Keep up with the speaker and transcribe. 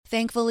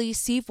Thankfully,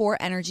 C4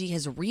 Energy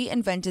has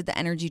reinvented the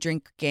energy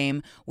drink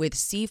game with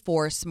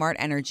C4 Smart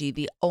Energy,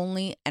 the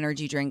only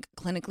energy drink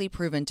clinically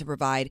proven to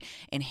provide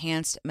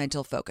enhanced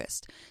mental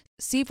focus.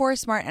 C4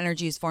 Smart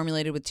Energy is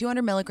formulated with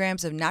 200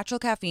 milligrams of natural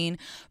caffeine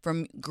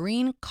from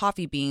green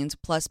coffee beans,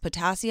 plus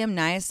potassium,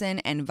 niacin,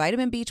 and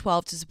vitamin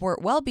B12 to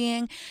support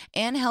well-being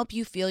and help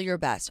you feel your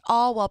best,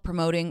 all while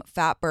promoting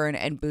fat burn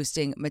and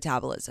boosting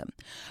metabolism.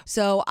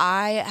 So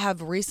I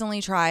have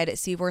recently tried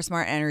C4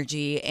 Smart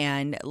Energy,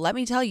 and let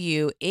me tell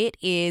you, it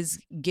is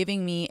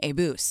giving me a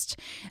boost.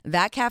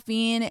 That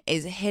caffeine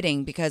is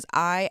hitting because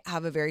I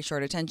have a very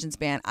short attention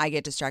span. I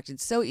get distracted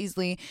so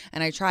easily,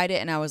 and I tried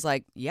it and I was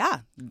like,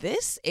 yeah,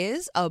 this is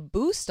a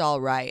boost,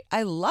 all right.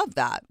 I love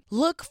that.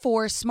 Look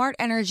for Smart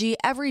Energy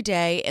every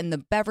day in the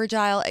beverage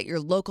aisle at your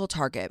local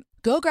Target.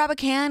 Go grab a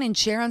can and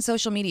share on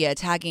social media,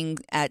 tagging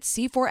at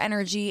C4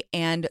 Energy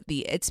and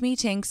the It's Me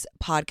Tinx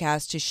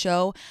podcast to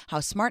show how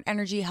Smart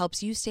Energy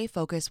helps you stay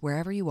focused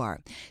wherever you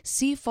are.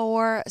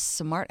 C4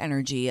 Smart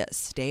Energy,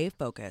 stay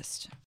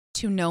focused.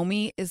 To know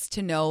me is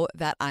to know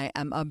that I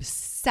am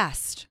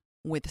obsessed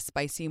with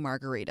spicy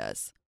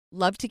margaritas.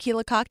 Love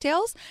tequila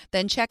cocktails?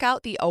 Then check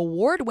out the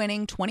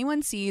award-winning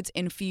 21 Seeds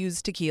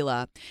Infused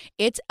Tequila.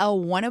 It's a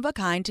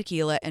one-of-a-kind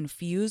tequila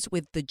infused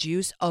with the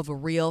juice of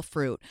real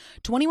fruit.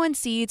 21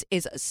 Seeds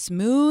is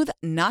smooth,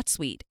 not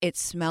sweet. It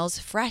smells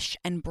fresh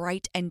and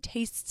bright and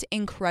tastes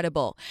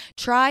incredible.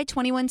 Try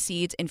 21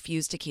 Seeds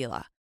Infused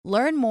Tequila.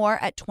 Learn more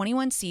at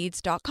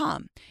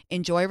 21seeds.com.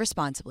 Enjoy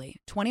responsibly.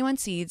 21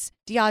 Seeds,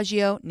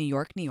 Diageo, New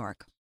York, New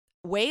York.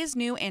 Ouai's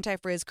new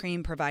anti-frizz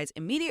cream provides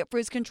immediate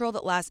frizz control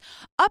that lasts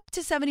up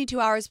to 72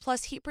 hours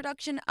plus heat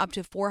production up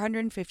to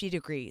 450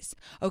 degrees.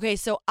 Okay,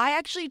 so I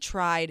actually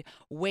tried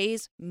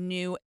Ouai's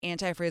new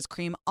anti-frizz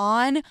cream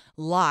on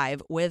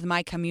live with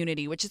my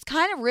community, which is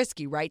kind of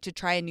risky, right? To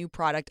try a new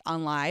product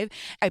on live.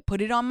 I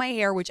put it on my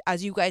hair, which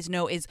as you guys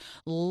know is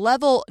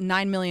level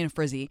 9 million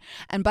frizzy.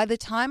 And by the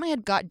time I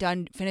had got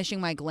done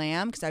finishing my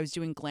glam, because I was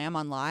doing glam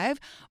on live,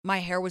 my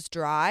hair was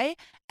dry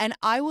and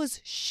I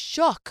was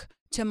shook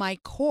to my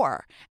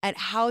core at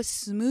how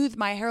smooth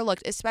my hair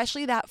looked,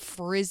 especially that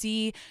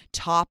frizzy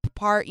top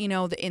part, you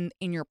know, in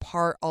your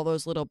part, all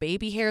those little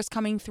baby hairs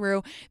coming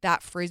through,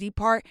 that frizzy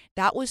part,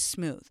 that was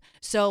smooth.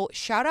 So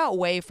shout out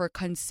Ouai for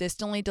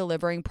consistently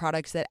delivering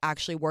products that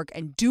actually work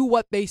and do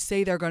what they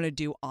say they're going to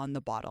do on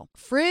the bottle.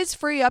 Frizz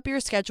free up your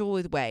schedule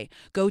with Ouai.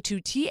 Go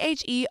to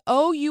THEOUAI.com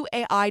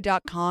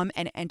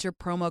and enter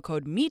promo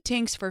code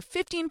MEETINX for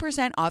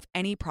 15% off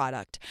any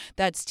product.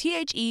 That's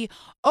THEOUAI.com,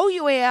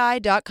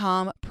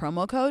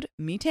 promo code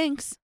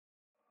MEETINX.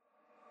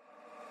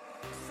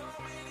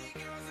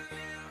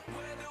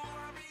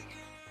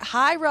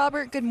 Hi,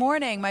 Robert. Good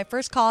morning. My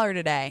first caller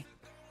today.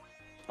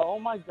 Oh,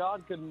 my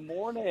God. Good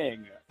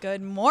morning.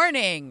 Good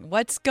morning.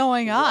 What's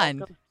going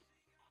on?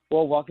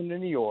 Welcome to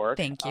New York.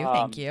 Thank you.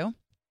 Thank you.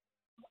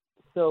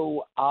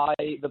 So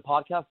the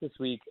podcast this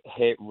week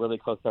hit really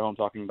close to home,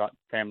 talking about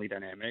family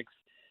dynamics.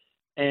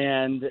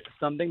 And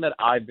something that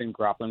I've been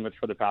grappling with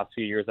for the past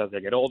few years as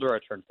I get older, I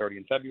turned 30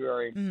 in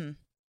February. Mm-hmm.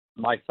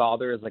 My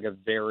father is like a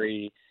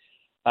very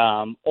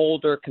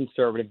older,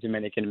 conservative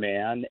Dominican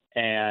man.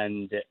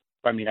 And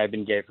I mean, I've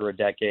been gay for a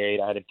decade.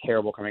 I had a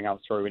terrible coming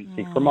out story. We didn't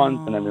speak for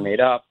months, and then we made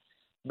up.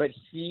 But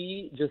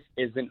he just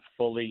isn't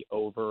fully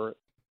over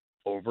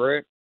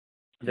it.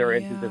 There are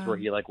instances where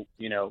he, like,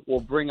 you know,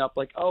 will bring up,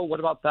 like, oh, what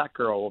about that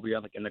girl? We'll be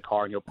like in the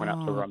car, and he'll point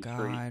out to her on the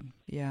street.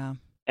 Yeah.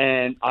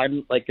 And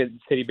I'm like a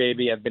city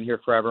baby. I've been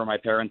here forever. My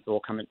parents will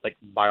come and like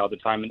by all the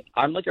time. And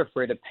I'm like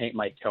afraid to paint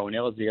my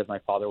toenails because my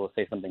father will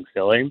say something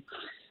silly.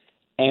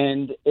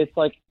 And it's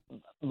like,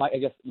 I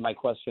guess my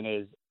question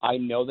is, I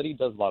know that he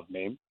does love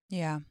me.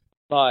 Yeah.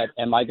 But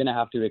am I going to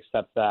have to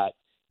accept that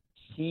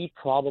he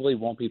probably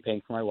won't be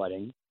paying for my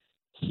wedding?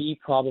 He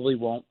probably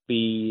won't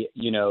be,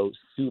 you know,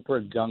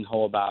 super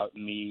gung-ho about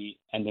me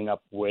ending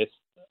up with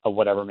a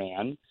whatever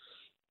man.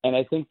 And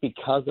I think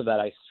because of that,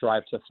 I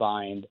strive to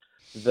find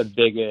the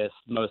biggest,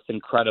 most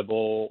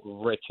incredible,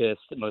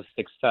 richest, most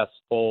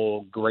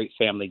successful, great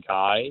family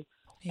guy.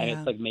 Yeah. And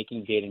it's like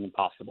making dating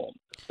impossible.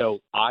 So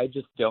I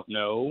just don't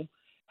know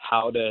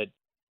how to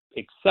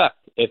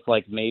accept if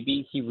like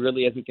maybe he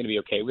really isn't going to be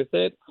okay with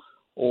it,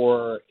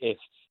 or if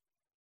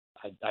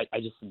I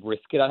just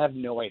risk it. I have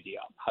no idea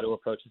how to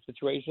approach the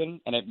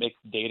situation, and it makes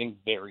dating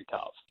very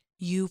tough.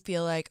 You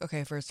feel like,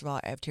 okay, first of all,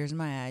 I have tears in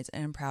my eyes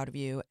and I'm proud of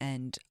you,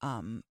 and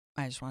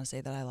I just want to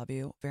say that I love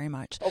you very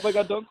much. Oh my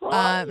God, don't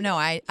cry. No,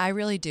 I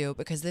really do,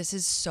 because this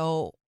is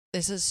so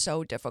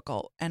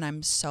difficult, and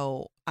I'm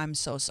so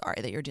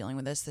sorry that you're dealing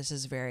with this. This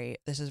is very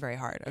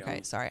hard. Okay,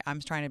 yeah. Sorry.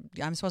 I'm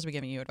supposed to be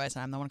giving you advice,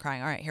 and I'm the one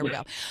crying. All right, here we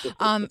go.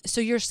 So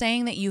you're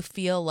saying that you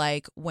feel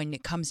like when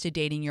it comes to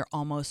dating, you're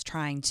almost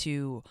trying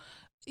to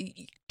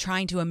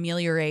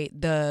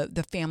ameliorate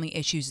the family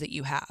issues that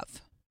you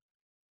have.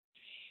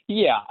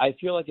 Yeah, I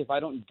feel like if I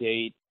don't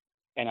date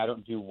and I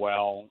don't do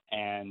well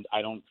and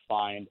I don't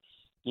find,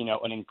 you know,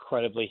 an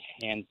incredibly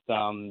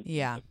handsome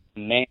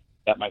man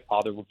that my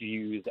father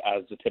views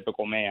as the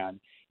typical man,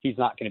 he's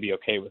not going to be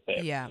okay with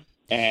it. Yeah.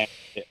 And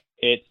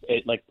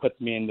it like puts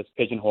me in this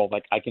pigeonhole.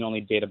 Like I can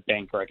only date a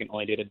banker. I can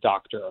only date a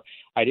doctor.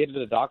 I dated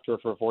a doctor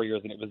for 4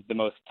 years, and it was the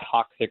most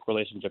toxic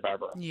relationship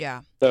ever.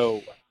 Yeah.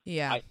 So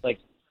Yeah. I like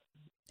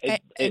And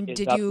is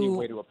did that the you,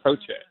 way to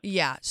approach it?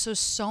 yeah.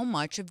 So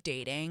much of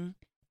dating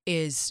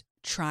is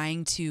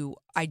trying to,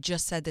 I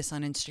just said this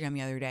on Instagram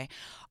the other day.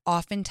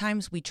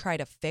 Oftentimes we try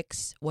to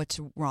fix what's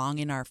wrong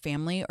in our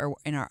family or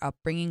in our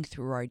upbringing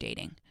through our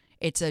dating.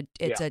 It's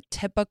Yeah. a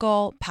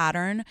typical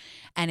pattern,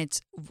 and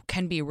it's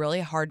can be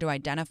really hard to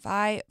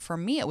identify. For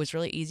me, it was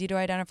really easy to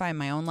identify in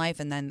my own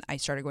life, and then I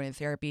started going to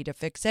therapy to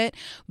fix it.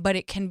 But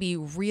it can be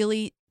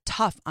really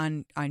tough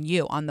on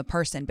you, on the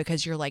person,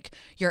 because you're like,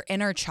 your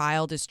inner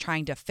child is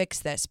trying to fix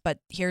this. But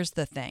here's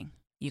the thing: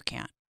 you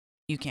can't,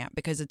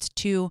 because it's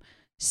two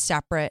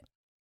separate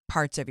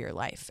parts of your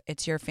life.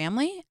 It's your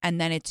family,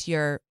 and then it's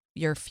your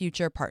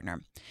future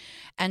partner.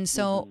 And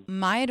so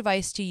my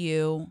advice to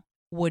you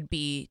would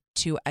be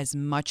to, as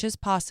much as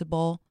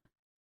possible,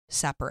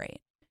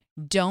 separate.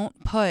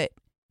 Don't put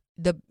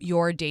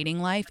your dating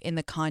life in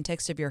the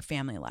context of your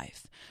family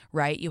life,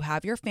 right? You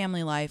have your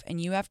family life, and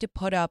you have to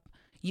put up,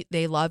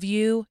 they love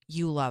you,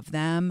 you love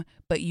them,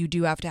 but you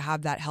do have to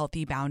have that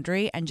healthy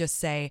boundary and just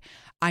say,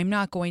 I'm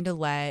not going to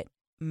let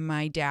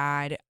my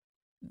dad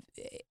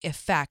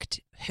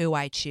affect who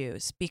I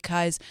choose.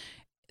 Because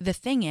the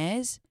thing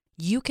is,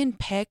 you can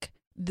pick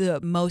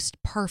the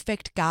most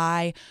perfect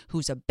guy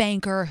who's a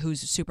banker, who's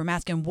super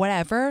masculine,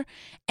 whatever,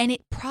 and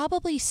it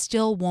probably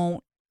still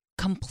won't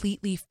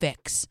completely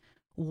fix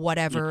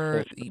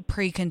whatever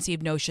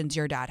preconceived notions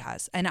your dad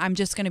has. And I'm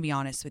just going to be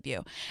honest with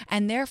you.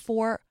 And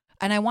therefore,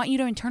 and I want you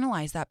to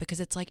internalize that,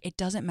 because it's like, it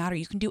doesn't matter.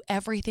 You can do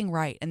everything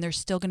right, and there's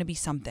still going to be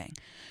something.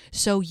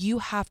 So you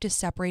have to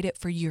separate it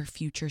for your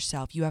future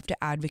self. You have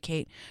to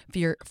advocate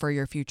for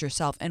your future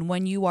self. And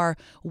when you are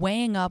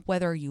weighing up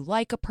whether you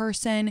like a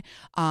person,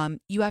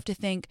 you have to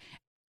think,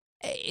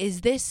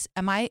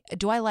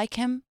 do I like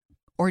him,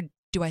 or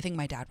do I think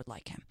my dad would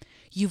like him?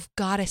 You've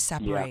got to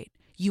separate.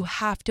 You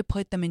have to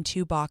put them in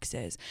two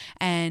boxes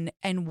and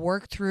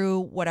work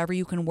through whatever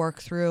you can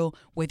work through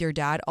with your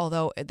dad.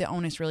 Although the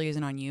onus really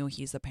isn't on you.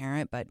 He's the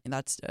parent, but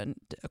that's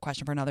a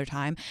question for another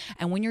time.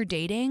 And when you're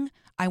dating,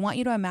 I want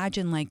you to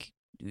imagine like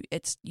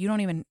you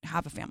don't even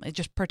have a family.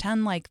 Just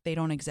pretend like they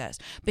don't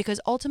exist. Because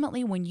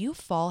ultimately, when you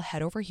fall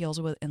head over heels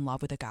in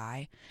love with a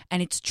guy,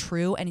 and it's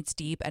true and it's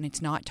deep and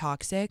it's not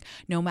toxic,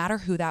 no matter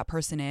who that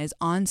person is,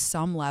 on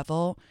some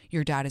level,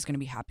 your dad is going to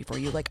be happy for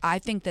you. Like, I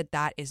think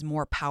that is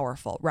more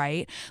powerful,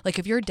 right? Like,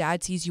 if your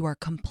dad sees you are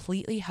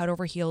completely head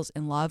over heels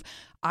in love,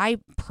 I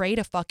pray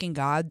to fucking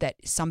God that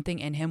something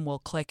in him will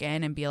click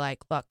in and be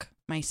like, look,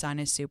 my son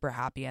is super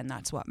happy, and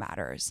that's what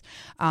matters.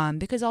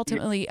 Because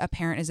ultimately a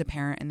parent is a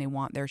parent, and they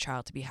want their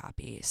child to be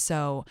happy.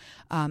 So,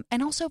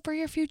 and also for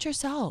your future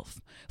self,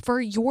 for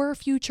your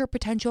future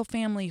potential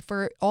family,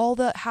 for all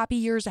the happy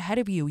years ahead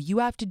of you, you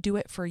have to do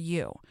it for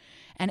you,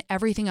 and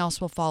everything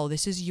else will follow.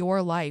 This is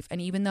your life. And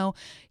even though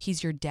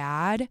he's your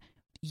dad,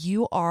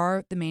 you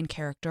are the main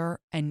character,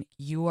 and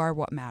you are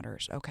what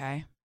matters.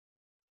 Okay.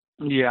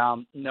 Yeah,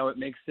 no,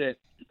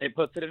 it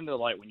puts it into the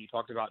light when you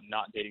talked about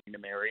not dating to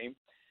marry.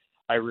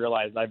 I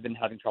realized I've been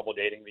having trouble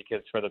dating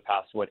because for the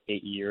past,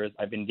 8 years,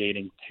 I've been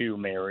dating to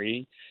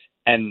marry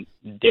and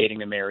dating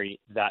to marry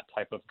that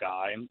type of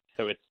guy.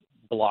 So it's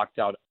blocked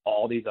out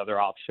all these other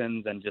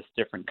options and just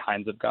different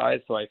kinds of guys.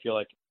 So I feel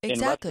like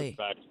Exactly. in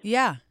retrospect,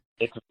 Yeah.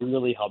 it's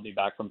really held me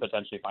back from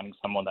potentially finding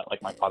someone that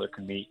like my father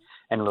could meet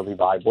and really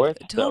vibe with.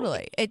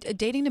 Totally.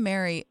 Dating to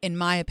marry, in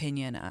my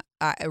opinion,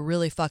 it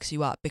really fucks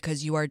you up,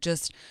 because you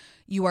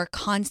are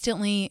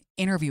constantly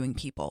interviewing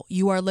people.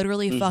 You are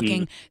literally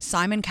fucking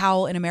Simon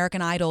Cowell in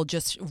American Idol,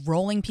 just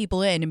rolling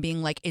people in and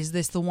being like, is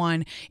this the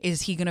one?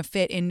 Is he going to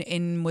fit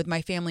in with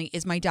my family?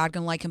 Is my dad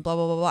going to like him? Blah,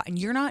 blah, blah, blah. And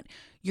you're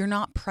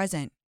not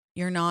present.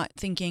 You're not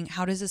thinking,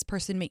 how does this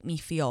person make me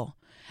feel?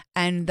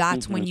 And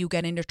that's when you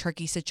get into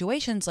tricky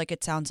situations, like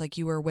it sounds like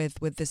you were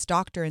with this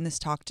doctor in this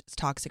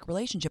toxic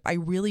relationship. I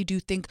really do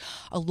think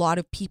a lot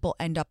of people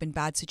end up in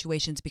bad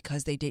situations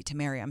because they date to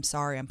marry. I'm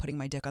sorry, I'm putting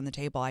my dick on the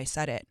table. I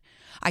said it.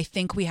 I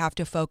think we have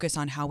to focus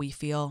on how we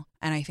feel,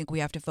 and I think we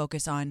have to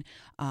focus on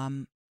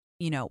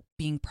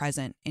being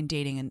present in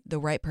dating, and the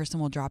right person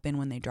will drop in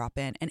when they drop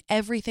in, and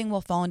everything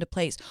will fall into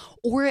place,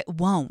 or it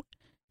won't.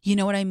 You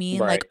know what I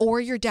mean? Right. Like,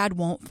 or your dad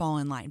won't fall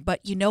in line.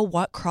 But you know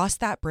what? Cross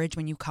that bridge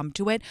when you come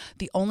to it.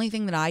 The only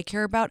thing that I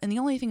care about, and the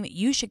only thing that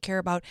you should care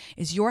about,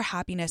 is your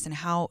happiness and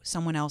how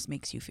someone else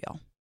makes you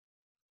feel.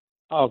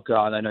 Oh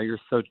God, I know you're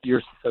so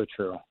true.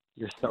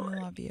 You're so right.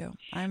 I love you.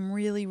 I'm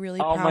really, really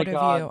proud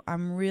of you.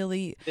 I'm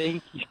really.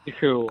 Thank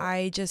you.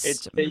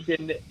 It's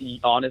taken,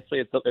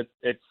 honestly,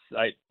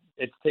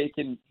 it's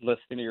taken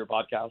listening to your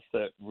podcast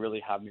to really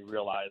have me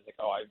realize, like,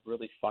 oh, I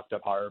really fucked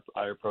up how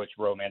I approach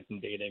romance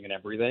and dating and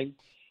everything.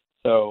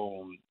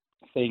 So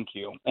thank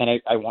you.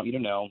 And I want you to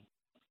know,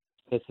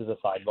 this is a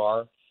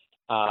sidebar.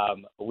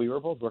 We were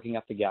both working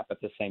at the Gap at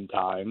the same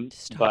time,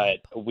 Stop. but I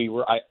think we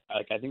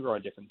were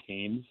on different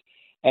teams.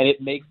 And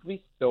it makes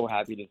me so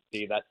happy to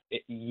see that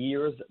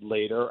years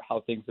later,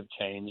 how things have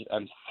changed.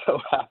 I'm so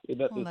happy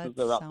that this is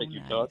the route that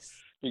you took,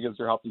 because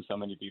you're helping so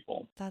many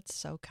people. That's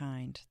so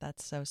kind.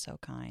 That's so, so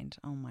kind.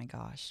 Oh my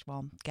gosh.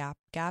 Well,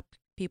 Gap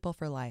people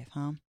for life,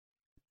 huh?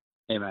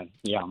 Amen.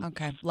 Yeah.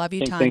 Okay. Love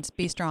you tons.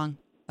 Be strong.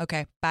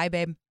 Okay. Bye,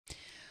 babe.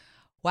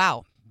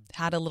 Wow.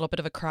 Had a little bit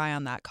of a cry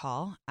on that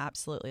call.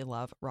 Absolutely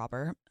love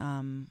Robert.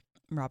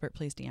 Robert,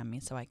 please DM me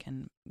so I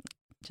can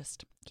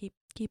just keep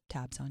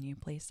tabs on you,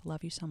 please.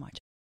 Love you so much.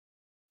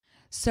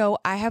 So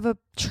I have a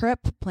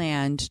trip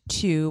planned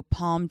to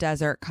Palm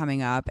Desert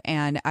coming up,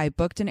 and I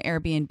booked an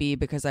Airbnb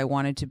because I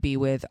wanted to be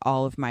with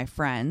all of my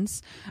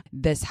friends.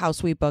 This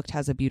house we booked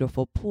has a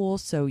beautiful pool,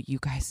 so you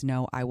guys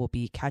know I will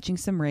be catching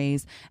some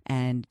rays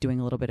and doing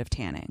a little bit of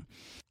tanning.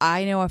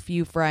 I know a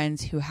few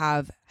friends who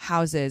have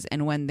houses,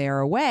 and when they're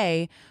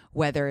away,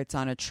 whether it's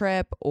on a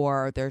trip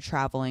or they're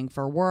traveling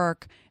for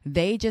work,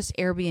 they just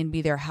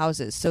Airbnb their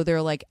houses. So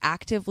they're like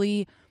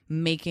actively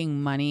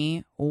making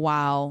money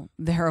while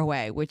they're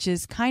away, which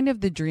is kind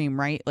of the dream,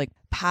 right? Like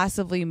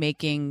passively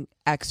making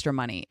extra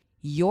money.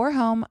 Your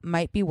home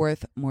might be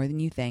worth more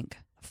than you think.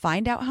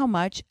 Find out how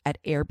much at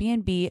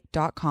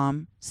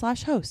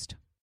airbnb.com/host.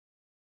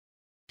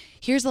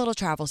 Here's a little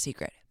travel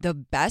secret. The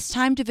best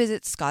time to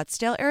visit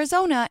Scottsdale,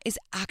 Arizona is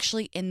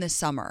actually in the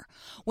summer.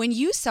 When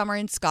you summer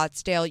in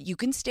Scottsdale, you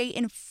can stay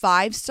in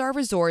 5-star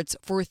resorts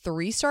for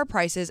 3-star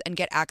prices and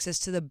get access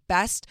to the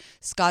best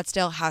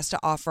Scottsdale has to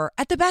offer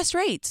at the best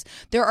rates.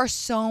 There are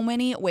so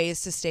many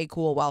ways to stay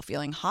cool while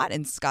feeling hot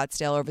in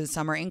Scottsdale over the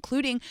summer,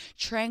 including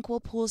tranquil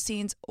pool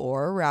scenes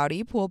or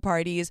rowdy pool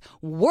parties,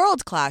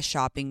 world-class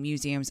shopping,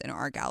 museums, and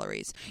art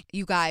galleries.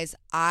 You guys,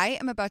 I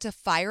am about to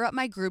fire up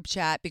my group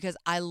chat because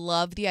I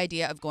love the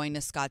idea of going to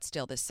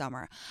Scottsdale this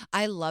summer.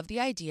 I love the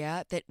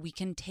idea that we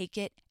can take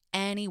it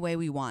any way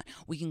we want.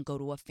 We can go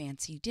to a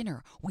fancy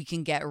dinner. We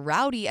can get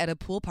rowdy at a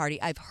pool party.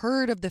 I've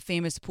heard of the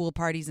famous pool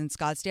parties in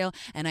Scottsdale,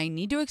 and I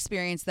need to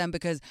experience them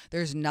because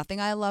there's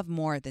nothing I love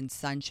more than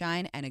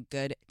sunshine and a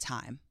good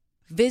time.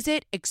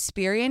 Visit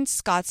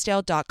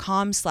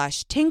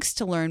experiencescottsdale.com/Tinx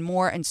to learn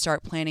more and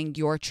start planning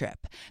your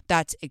trip.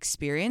 That's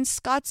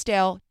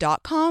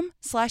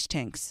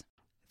experiencescottsdale.com/Tinx.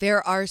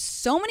 There are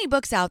so many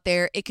books out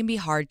there, it can be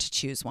hard to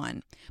choose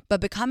one. But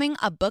becoming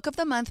a Book of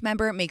the Month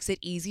member makes it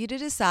easy to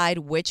decide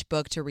which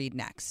book to read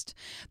next.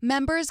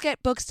 Members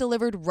get books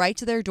delivered right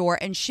to their door,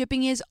 and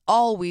shipping is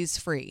always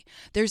free.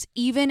 There's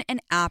even an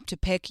app to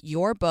pick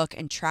your book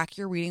and track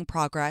your reading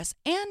progress,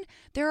 and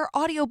there are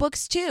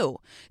audiobooks too.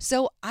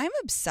 So I'm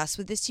obsessed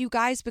with this, you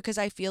guys, because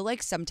I feel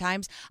like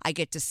sometimes I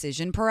get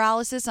decision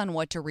paralysis on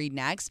what to read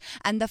next.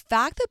 And the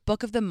fact that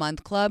Book of the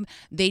Month Club,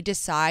 they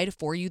decide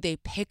for you, they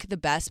pick the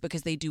best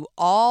because they do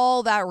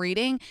all that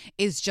reading,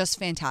 is just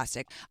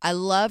fantastic. I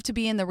love to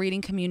be in the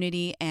reading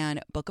community, and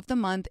Book of the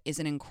Month is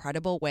an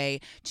incredible way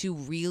to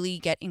really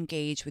get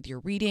engaged with your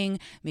reading.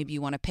 Maybe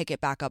you want to pick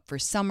it back up for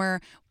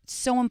summer. It's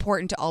so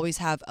important to always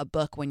have a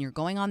book when you're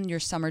going on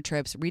your summer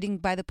trips, reading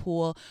by the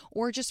pool,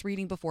 or just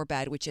reading before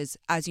bed, which is,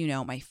 as you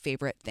know, my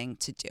favorite thing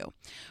to do.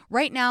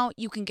 Right now,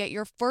 you can get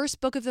your first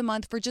book of the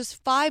month for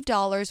just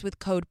 $5 with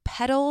code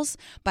PEDALS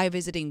by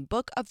visiting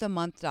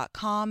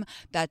bookofthemonth.com.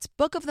 That's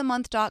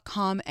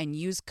bookofthemonth.com and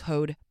use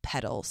code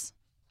PEDALS.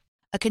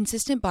 A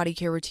consistent body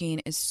care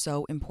routine is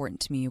so important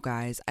to me, you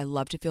guys. I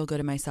love to feel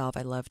good in myself.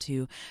 I love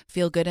to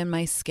feel good in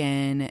my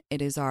skin.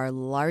 It is our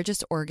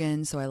largest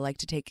organ, so I like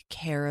to take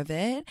care of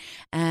it.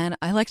 And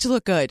I like to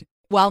look good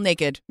while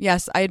naked.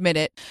 Yes, I admit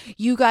it.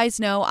 You guys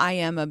know I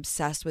am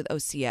obsessed with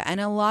Osea,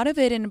 and a lot of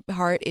it in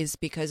part is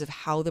because of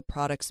how the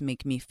products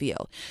make me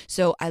feel.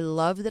 So I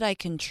love that I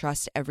can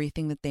trust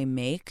everything that they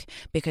make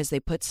because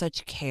they put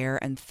such care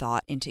and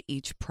thought into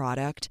each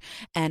product.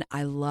 And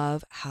I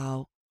love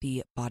how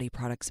the body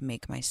products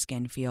make my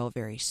skin feel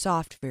very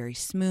soft, very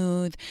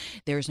smooth.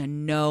 There's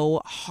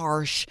no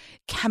harsh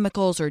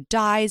chemicals or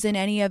dyes in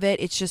any of it.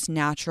 It's just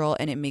natural,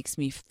 and it makes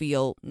me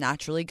feel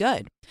naturally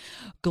good.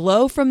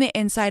 Glow from the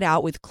inside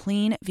out with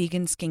clean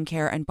vegan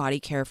skincare and body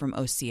care from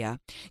Osea.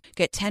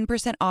 Get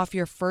 10% off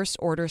your first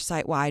order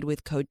site-wide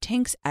with code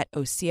TINX at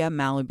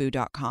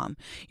OseaMalibu.com.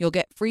 You'll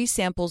get free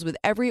samples with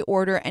every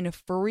order and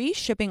free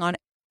shipping on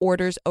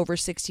orders over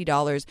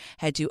 $60.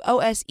 Head to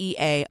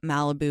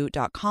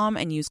OSEAMalibu.com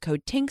and use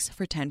code TINX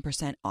for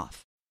 10%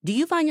 off. Do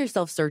you find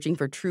yourself searching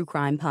for true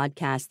crime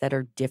podcasts that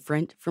are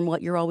different from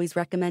what you're always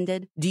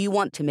recommended? Do you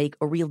want to make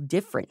a real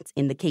difference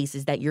in the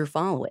cases that you're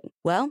following?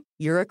 Well,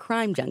 you're a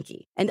crime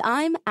junkie. And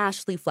I'm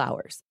Ashley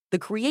Flowers, the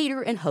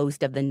creator and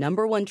host of the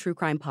 #1 true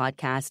crime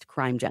podcast,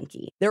 Crime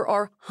Junkie. There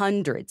are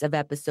hundreds of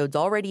episodes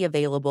already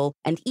available,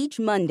 and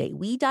each Monday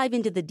we dive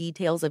into the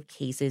details of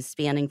cases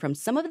spanning from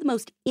some of the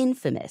most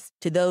infamous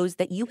to those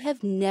that you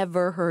have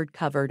never heard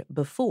covered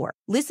before.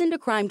 Listen to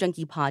Crime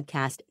Junkie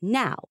podcast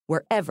now,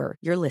 wherever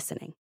you're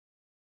listening.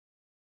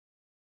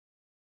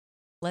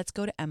 Let's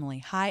go to Emily.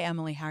 Hi,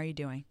 Emily. How are you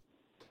doing?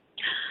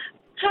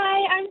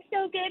 Hi, I'm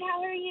so good.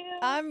 How are you?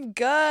 I'm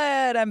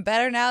good. I'm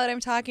better now that I'm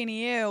talking to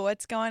you.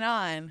 What's going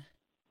on?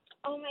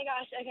 Oh my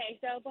gosh. Okay,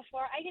 so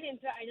before I get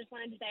into it, I just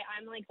wanted to say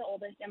I'm like the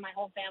oldest in my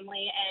whole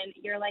family, and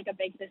you're like a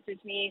big sister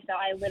to me. So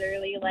I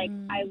literally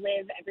I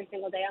live every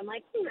single day. I'm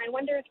like, I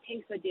wonder if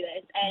Tinx would do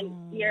this,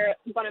 and you're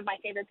one of my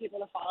favorite people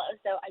to follow.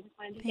 So I just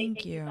wanted to say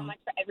thank you so much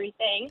for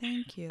everything.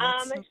 Thank you.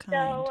 That's so kind.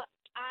 So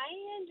I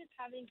am just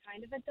having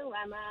kind of a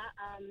dilemma.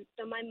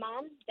 So my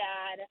mom's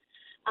dad.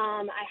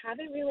 I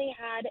haven't really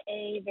had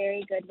a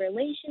very good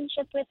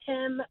relationship with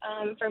him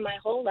for my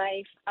whole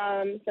life.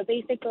 So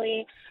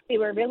basically, we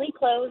were really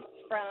close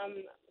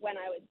from when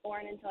I was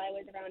born until I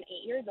was around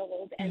 8 years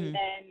old. And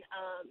then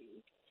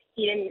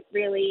he didn't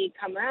really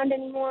come around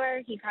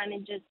anymore. He kind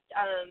of just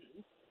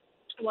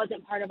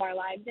wasn't part of our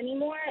lives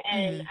anymore.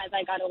 And as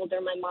I got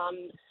older, my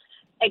mom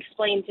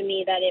explained to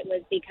me that it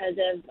was because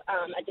of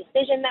a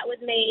decision that was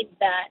made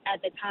that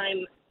at the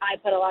time I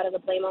put a lot of the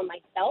blame on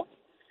myself.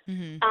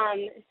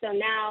 So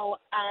now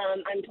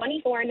I'm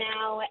 24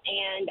 now,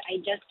 and I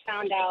just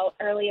found out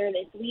earlier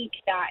this week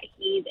that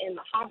he's in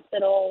the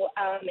hospital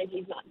and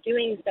he's not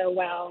doing so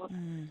well.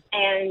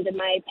 And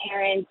my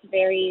parents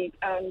very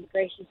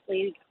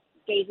graciously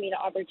gave me the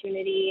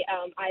opportunity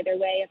either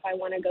way if I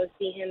want to go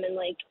see him and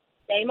like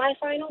say my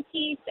final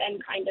piece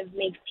and kind of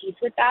make peace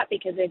with that,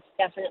 because it's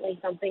definitely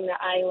something that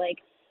I like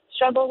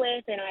struggle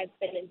with, and I've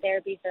been in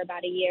therapy for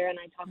about a year, and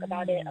I talk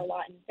about it a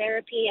lot in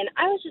therapy. And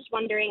I was just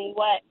wondering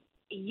what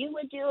you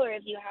would do, or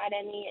if you had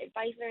any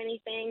advice or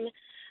anything.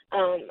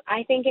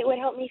 I think it would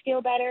help me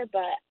feel better,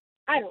 but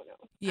I don't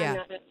know. Yeah. I'm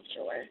not really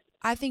sure.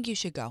 I think you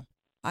should go.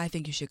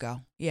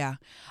 Yeah,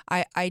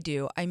 I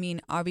do. I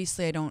mean,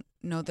 obviously I don't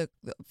know the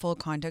full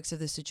context of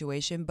the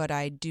situation, but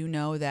I do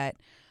know that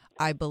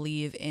I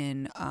believe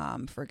in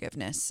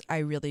forgiveness. I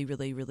really,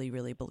 really, really,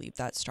 really believe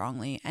that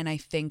strongly. And I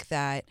think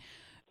that,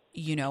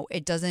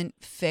 it doesn't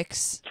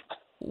fix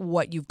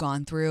what you've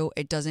gone through.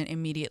 It doesn't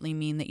immediately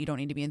mean that you don't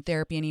need to be in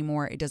therapy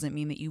anymore. It doesn't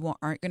mean that you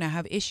aren't going to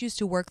have issues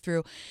to work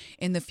through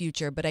in the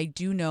future. But I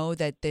do know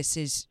that this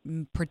is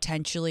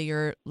potentially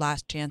your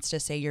last chance to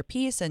say your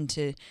piece and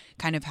to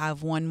kind of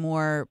have one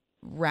more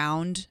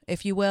round,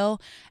 if you will.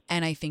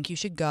 And I think you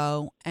should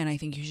go, and I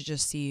think you should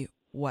just see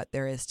what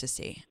there is to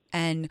see.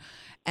 And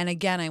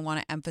again, I want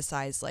to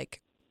emphasize,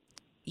 like,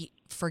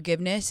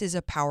 forgiveness is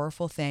a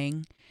powerful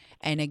thing,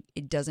 and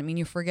it doesn't mean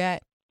you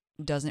forget,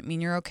 doesn't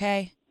mean you're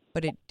okay,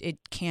 but it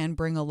can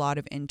bring a lot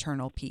of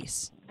internal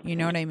peace. You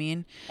know what I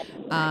mean?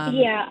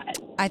 Yeah.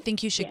 I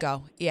think you should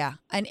go. Yeah.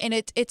 And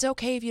it's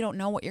okay if you don't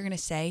know what you're going to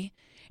say.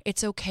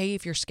 It's okay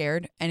if you're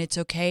scared, and it's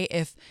okay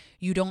if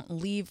you don't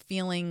leave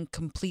feeling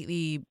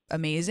completely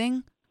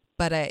amazing,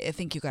 but I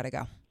think you got to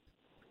go.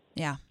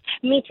 Yeah.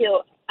 Me too.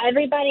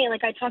 Everybody,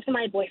 like, I talked to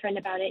my boyfriend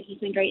about it. He's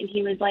been great, and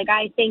he was like,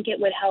 I think it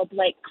would help,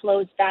 like,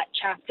 close that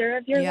chapter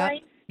of your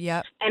life.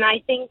 Yep. And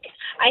I think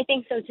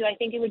so too. I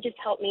think it would just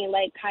help me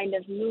like kind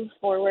of move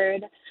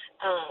forward.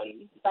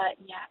 But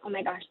yeah, oh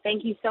my gosh,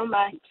 thank you so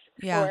much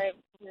for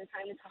your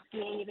time to talk to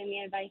me and giving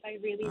me advice. I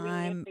really,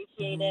 really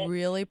appreciate it. I'm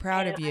really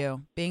proud of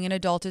you. Being an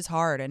adult is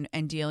hard,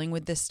 and dealing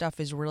with this stuff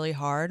is really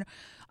hard.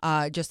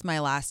 Just my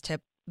last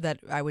tip that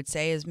I would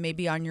say is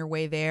maybe on your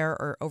way there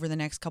or over the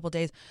next couple of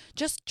days,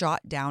 just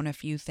jot down a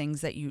few things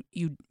that you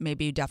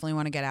maybe definitely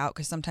want to get out.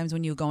 Because sometimes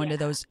when you go into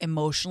those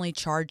emotionally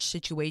charged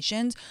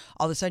situations,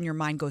 all of a sudden your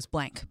mind goes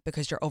blank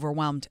because you're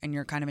overwhelmed and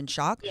you're kind of in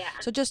shock. Yeah.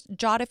 So just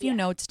jot a few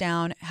notes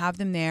down, have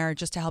them there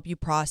just to help you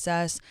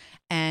process.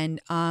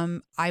 And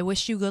I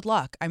wish you good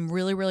luck. I'm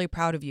really, really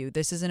proud of you.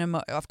 This is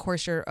of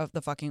course, you're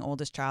the fucking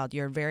oldest child.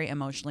 You're very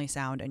emotionally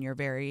sound, and you're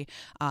very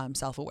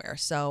self-aware.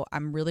 So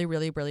I'm really,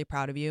 really, really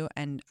proud of you,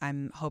 and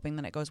I'm hoping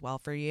that it goes well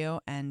for you.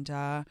 And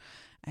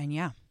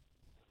yeah.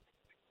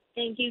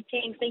 Thank you,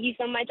 Tinx. Thank you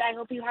so much. I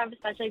hope you have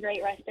such a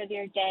great rest of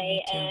your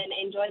day and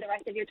enjoy the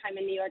rest of your time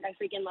in New York. I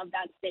freaking love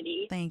that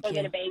city. Thank you. Go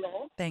get a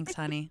bagel. Thanks,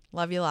 honey.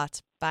 Love you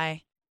lots.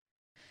 Bye.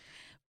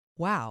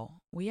 Wow,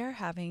 we are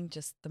having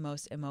just the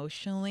most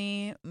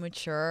emotionally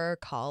mature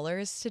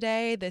callers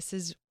today.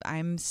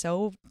 I'm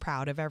so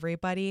proud of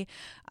everybody.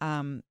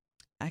 I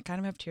kind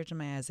of have tears in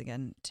my eyes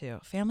again, too.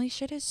 Family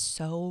shit is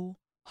so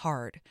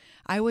hard.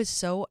 I was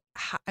so,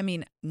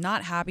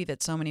 not happy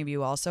that so many of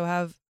you also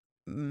have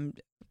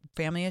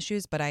family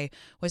issues, but I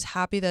was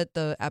happy that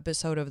the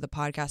episode of the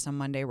podcast on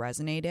Monday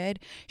resonated.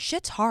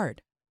 Shit's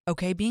hard.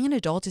 Okay, being an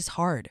adult is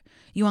hard.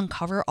 You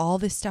uncover all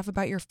this stuff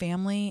about your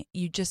family.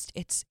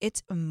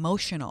 It's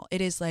emotional.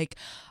 It is like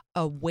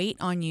a weight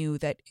on you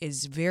that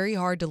is very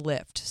hard to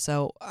lift.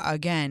 So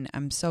again,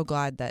 I'm so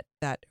glad that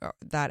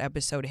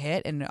episode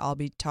hit, and I'll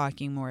be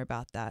talking more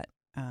about that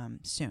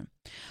soon.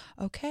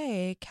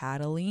 Okay,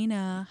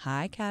 Catalina.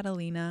 Hi,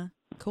 Catalina.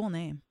 Cool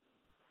name.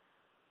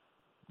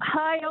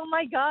 Hi. Oh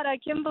my God, I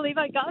can't believe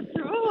I got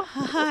through.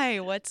 Hi.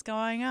 What's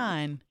going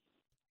on?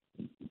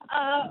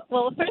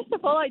 Well, first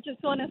of all, I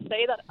just want to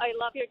say that I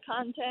love your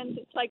content.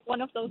 It's like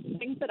one of those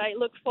things that I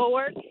look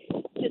forward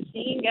to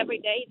seeing every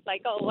day. It's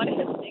like, oh, what has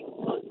Tinx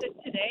posted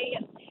today?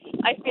 And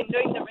I've been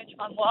doing the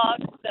Richmond walk,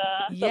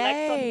 the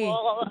Lexon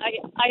wall.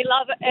 I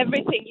love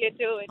everything you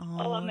do. It's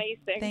all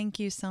amazing. Thank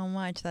you so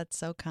much. That's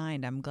so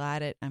kind. I'm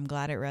glad it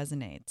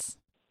resonates.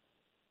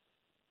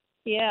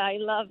 Yeah, I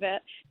love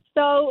it.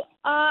 So,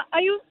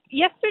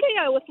 yesterday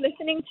I was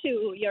listening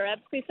to your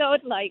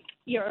episode, like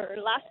your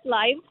last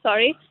live.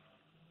 Sorry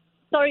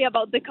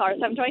about the cars.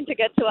 I'm trying to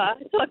get to a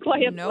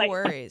quiet No place.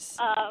 worries.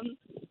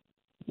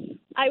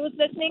 I was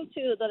listening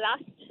to the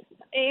last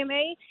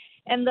AMA,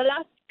 and the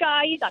last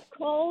guy that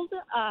called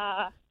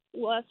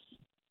was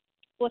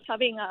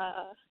having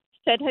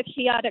said that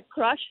he had a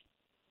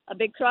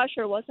big crush,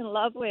 or was in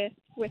love with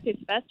his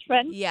best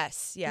friend.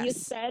 Yes. You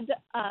said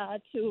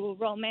to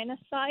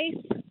romanticize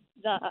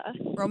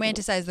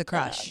the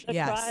crush. the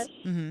Yes. crush.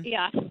 Mm-hmm.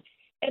 Yeah.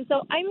 And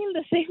so I'm in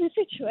the same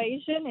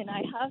situation, and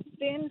I have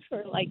been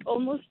for like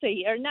almost a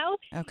year now.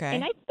 Okay.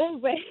 And I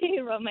already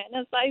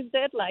romanticized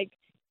it. Like,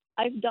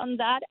 I've done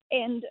that.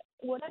 And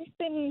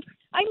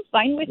I'm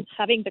fine with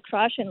having the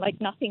crush and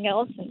like nothing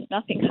else and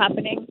nothing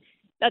happening.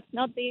 That's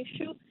not the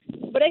issue.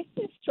 But I've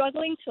been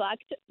struggling to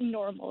act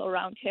normal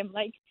around him.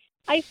 Like,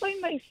 I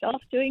find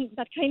myself doing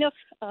that kind of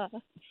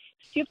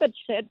stupid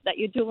shit that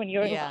you do when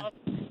you're in love.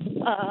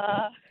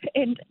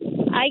 And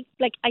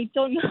I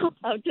don't know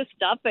how to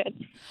stop it.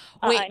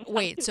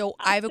 Wait. So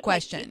I have a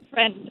question.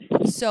 Friend.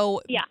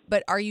 So, yeah.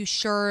 But are you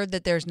sure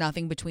that there's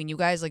nothing between you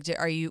guys? Like,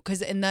 are you?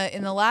 Because in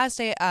the last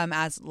day,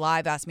 as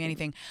live Ask Me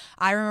Anything,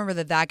 I remember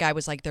that guy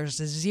was like, "There's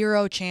a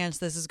 0 chance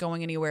this is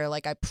going anywhere.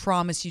 Like, I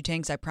promise you,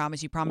 Tinx. I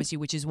promise you."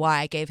 Which is why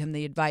I gave him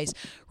the advice: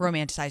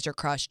 romanticize your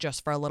crush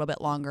just for a little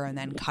bit longer and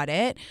then cut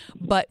it.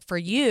 But for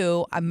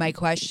you, my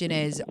question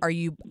is: are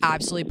you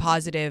absolutely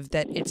positive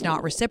that it's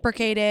not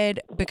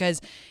reciprocated?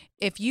 Because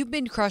if you've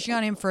been crushing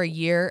on him for a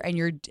year and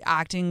you're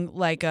acting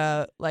like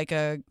a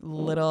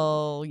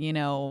little,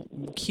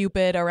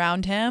 Cupid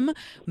around him,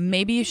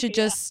 maybe you should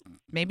just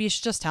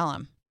tell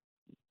him.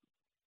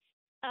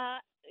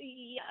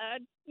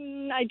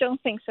 I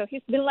don't think so.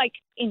 He's been like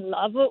in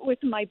love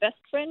with my best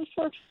friend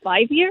for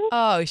 5 years.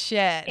 Oh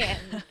shit. And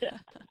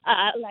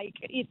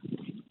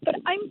but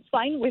I'm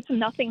fine with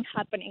nothing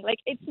happening. Like,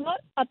 it's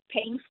not a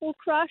painful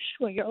crush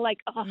where you're like,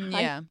 oh,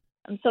 yeah.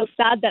 I'm so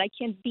sad that I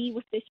can't be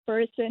with this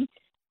person.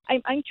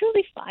 I'm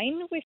truly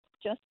fine with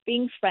just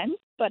being friends,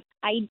 but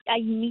I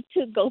need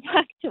to go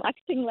back to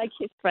acting like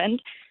his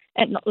friend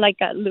and not like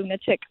a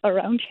lunatic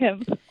around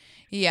him.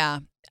 Yeah,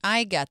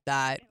 I get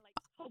that. And,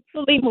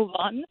 hopefully move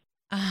on.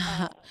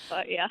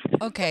 But yeah.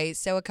 Okay,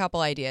 so a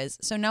couple ideas.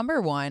 So number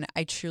one,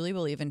 I truly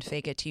believe in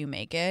fake it till you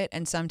make it.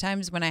 And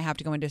sometimes when I have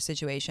to go into a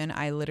situation,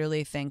 I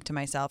literally think to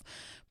myself,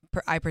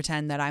 I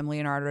pretend that I'm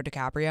Leonardo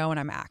DiCaprio and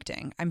I'm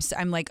acting.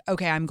 I'm like,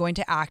 okay, I'm going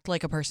to act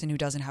like a person who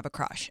doesn't have a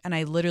crush. And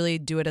I literally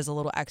do it as a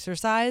little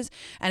exercise,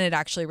 and it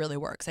actually really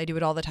works. I do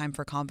it all the time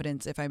for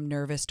confidence. If I'm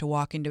nervous to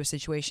walk into a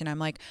situation, I'm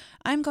like,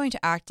 I'm going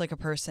to act like a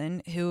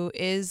person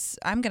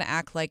I'm going to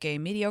act like a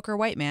mediocre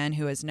white man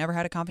who has never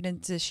had a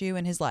confidence issue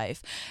in his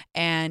life.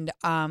 And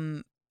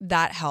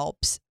that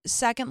helps.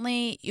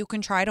 Secondly, you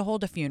can try to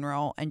hold a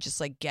funeral and just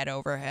like get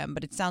over him.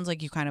 But it sounds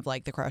like you kind of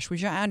like the crush,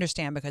 which I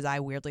understand because I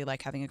weirdly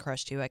like having a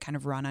crush too. I kind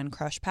of run on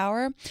crush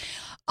power.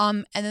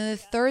 And then the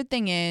third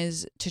thing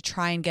is to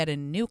try and get a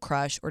new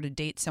crush or to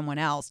date someone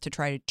else to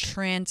try to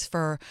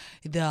transfer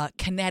the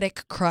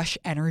kinetic crush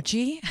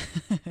energy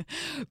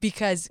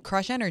because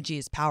crush energy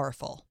is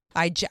powerful.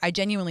 I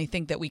genuinely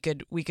think that we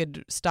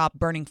could stop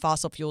burning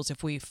fossil fuels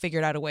if we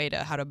figured out a way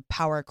to how to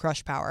power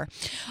crush power.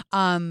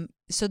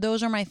 So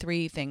those are my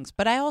 3 things.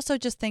 But I also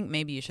just think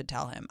maybe you should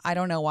tell him. I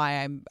don't know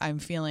why I'm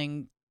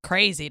feeling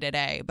crazy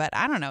today, but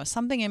I don't know.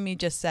 Something in me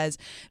just says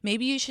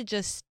maybe you should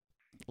just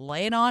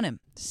lay it on him.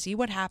 See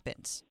what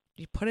happens.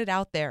 You put it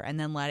out there and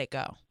then let it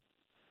go.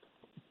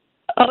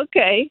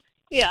 Okay.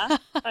 Yeah.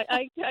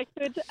 I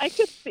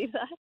could see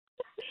that.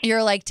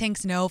 You're like,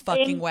 Tinx, no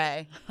fucking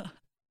way.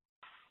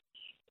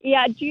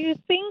 Yeah, do you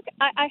think,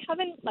 I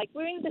haven't, like,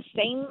 we're in the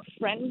same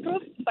friend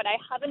group, but I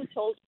haven't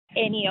told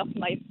any of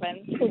my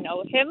friends who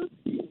know him,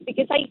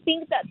 because I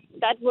think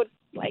that would,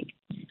 like,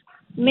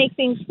 make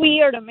things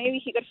weird, or maybe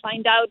he could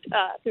find out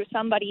through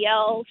somebody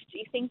else. Do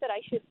you think that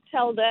I should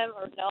tell them,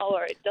 or no,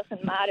 or it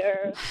doesn't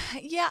matter?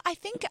 Yeah, I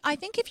think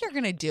if you're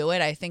gonna do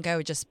it, I think I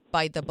would just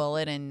bite the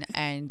bullet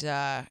and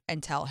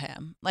tell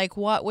him. Like,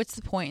 what's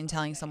the point in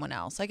telling someone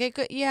else? Like, it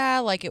could, yeah,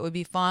 like it would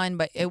be fun,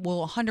 but it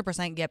will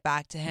 100% get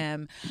back to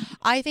him.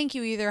 I think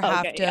you either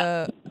have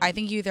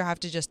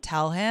to just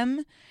tell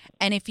him.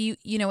 And if you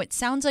it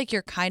sounds like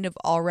you're kind of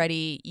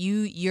already,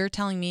 you're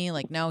telling me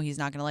like, no, he's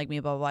not going to like me,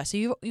 blah, blah, blah. So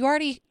you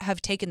already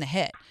have taken the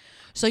hit.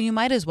 So you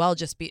might as well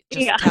just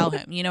tell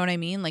him, you know what I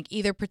mean? Like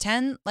either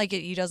pretend like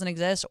he doesn't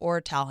exist or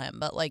tell him.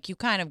 But like you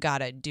kind of got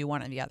to do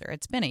one or the other.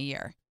 It's been a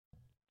year.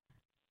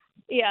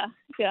 Yeah.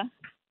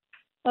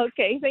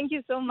 Okay. Thank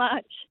you so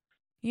much.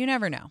 You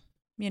never know.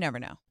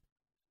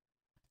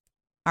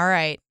 All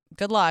right.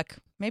 Good luck.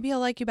 Maybe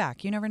he'll like you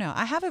back. You never know.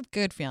 I have a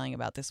good feeling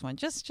about this one.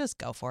 Just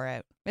go for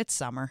it. It's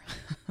summer.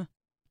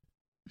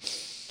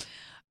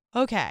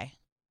 Okay.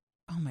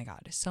 Oh my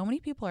God. So many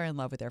people are in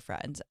love with their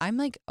friends. I'm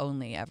like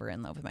only ever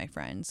in love with my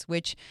friends,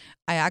 which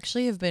I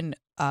actually have been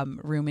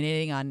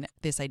ruminating on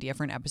this idea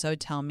for an episode.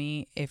 Tell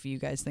me if you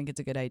guys think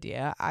it's a good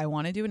idea. I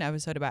want to do an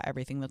episode about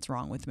everything that's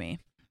wrong with me.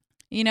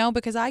 You know,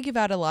 because I give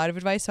out a lot of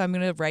advice, so I'm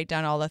going to write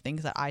down all the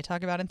things that I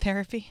talk about in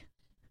therapy.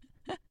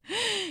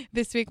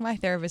 This week, my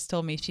therapist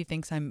told me she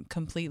thinks I'm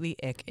completely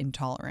ick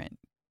intolerant.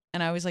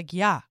 And I was like,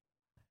 yeah,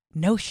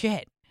 no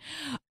shit.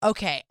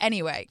 Okay,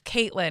 anyway,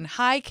 Caitlin.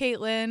 Hi,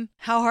 Caitlin.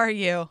 How are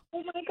you?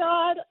 Oh my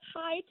God.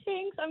 Hi,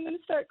 Tinx. I'm going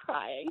to start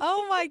crying.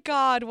 Oh my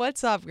God.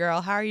 What's up,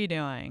 girl? How are you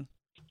doing?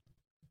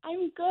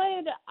 I'm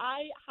good.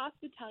 I have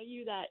to tell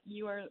you that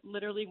you are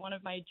literally one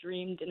of my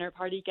dream dinner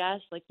party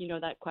guests. Like, you know,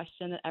 that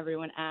question that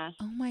everyone asks.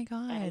 Oh my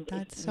God. And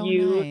That's so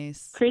you,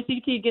 nice.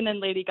 Chrissy Teigen and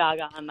Lady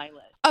Gaga on my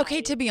list.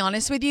 Okay, to be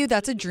honest with you,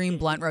 that's a dream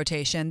blunt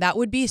rotation. That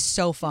would be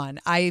so fun.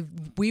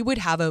 We would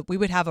have a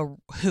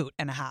hoot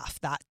and a half,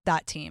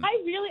 that team.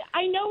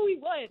 I know we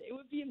would. It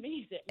would be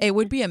amazing. It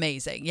would be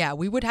amazing. Yeah,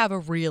 we would have a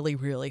really,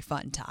 really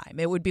fun time.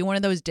 It would be one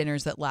of those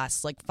dinners that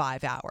lasts like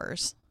 5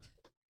 hours.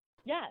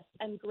 Yes,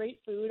 and great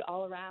food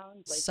all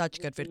around. Like, such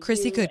good food.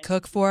 Chrissy could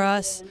cook for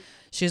us.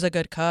 She's a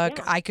good cook.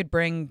 Yeah. I could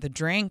bring the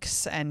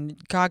drinks, and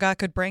Gaga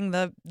could bring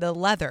the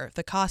leather,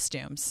 the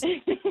costumes.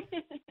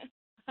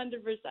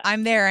 100%.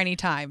 I'm there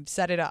anytime.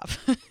 Set it up.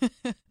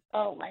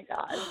 Oh my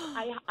God.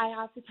 I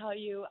have to tell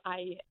you,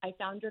 I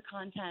found your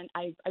content.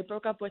 I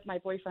broke up with my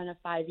boyfriend of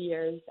 5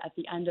 years at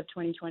the end of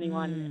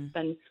 2021. And it's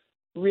been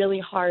really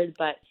hard,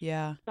 but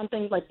yeah,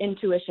 something like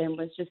intuition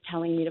was just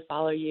telling me to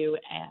follow you.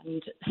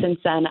 And since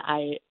then,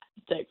 I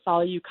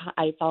follow you.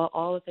 I follow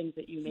all the things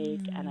that you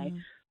make, and I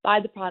buy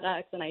the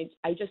products, and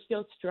I just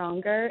feel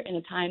stronger in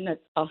a time that's,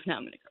 oh, now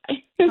I'm going to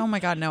cry. Oh my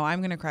God, no, I'm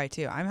going to cry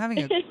too. I'm having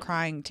a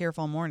crying,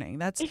 tearful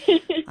morning.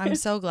 I'm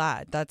so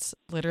glad. That's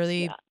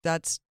literally,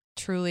 that's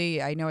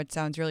truly, I know it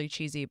sounds really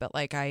cheesy, but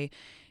like I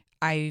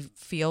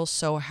feel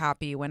so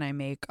happy when I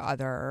make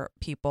other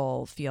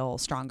people feel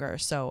stronger.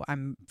 So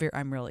I'm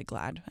really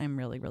glad. I'm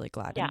really, really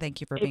glad. Yeah, and thank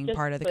you for being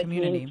part of the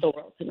community. Means the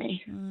world to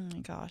me. Oh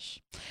my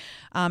gosh.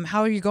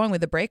 How are you going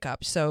with the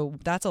breakup? So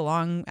that's a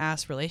long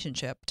ass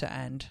relationship to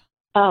end.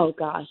 Oh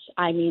gosh.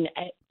 I mean,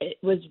 it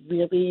was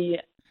really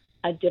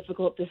a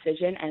difficult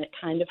decision, and it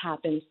kind of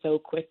happened so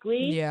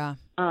quickly. Yeah.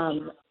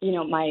 You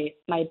know, my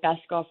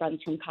best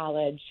girlfriends from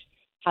college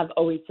have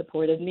always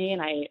supported me,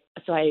 and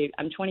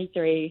I'm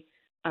 23.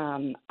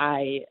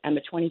 I am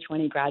a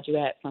 2020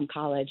 graduate from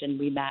college, and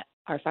we met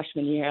our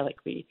freshman year. Like,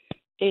 we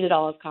dated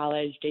all of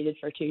college, dated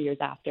for 2 years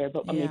after.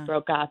 But when we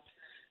broke up,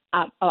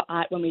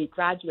 when we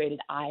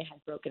graduated, I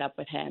had broken up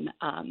with him.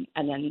 And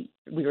then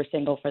we were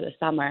single for the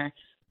summer,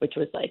 which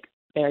was like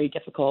very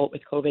difficult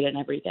with COVID and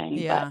everything.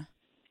 Yeah.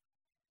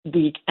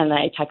 But and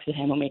I texted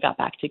him when we got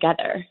back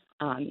together,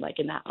 like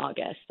in that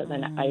August. So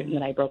then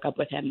I broke up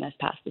with him this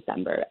past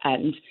December,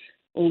 and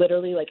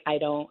literally, like,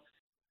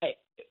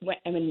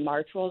 when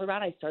March rolled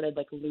around, I started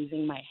like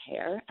losing my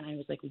hair, and I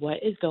was like, what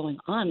is going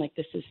on? Like,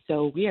 this is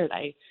so weird.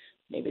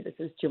 Maybe this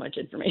is too much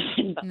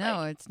information, but no,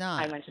 like, it's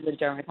not. I went to the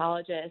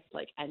dermatologist,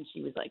 like, and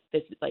she was like,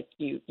 this is like,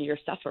 you're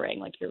suffering,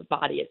 like your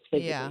body is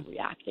physically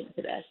reacting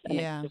to this. And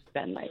it's just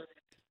been like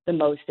the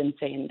most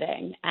insane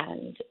thing.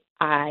 And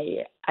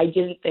I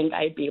didn't think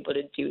I'd be able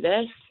to do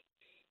this,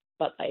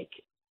 but like,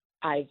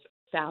 I've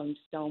found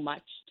so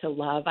much to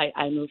love.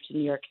 I moved to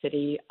New York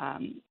City,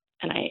 and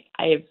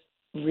I've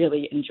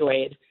really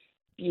enjoyed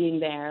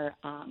being there,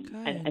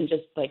 and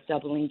just like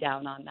doubling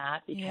down on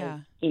that,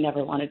 because he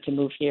never wanted to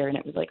move here, and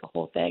it was like a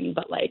whole thing.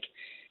 But like,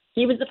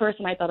 he was the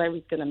person I thought I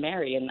was going to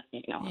marry, and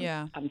you know,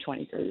 I'm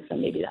 23, so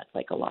maybe that's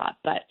like a lot.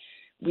 But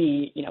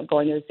we, you know,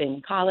 going to the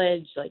same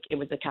college, like it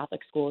was a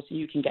Catholic school, so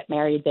you can get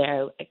married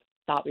there. I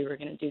thought we were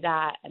going to do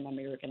that, and then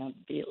we were going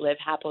to live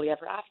happily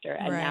ever after.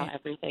 And now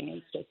everything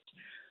is just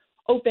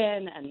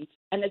open, and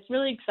it's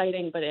really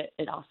exciting, but it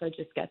also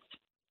just gets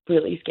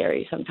really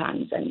scary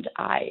sometimes. And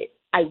I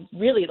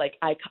really, like,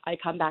 I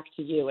come back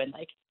to you, and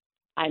like,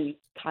 I'm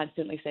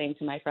constantly saying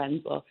to my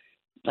friends, well,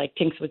 like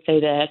Tinx would say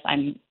this,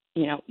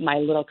 you know, my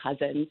little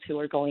cousins who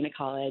are going to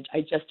college,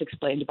 I just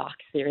explained box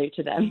theory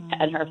to them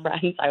and her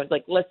friends. I was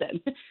like, listen,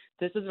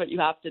 this is what you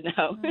have to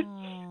know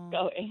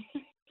going.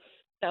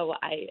 So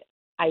I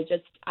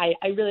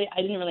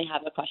didn't really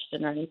have a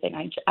question or anything.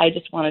 I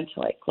just wanted to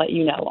like let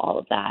you know all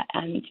of that,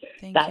 and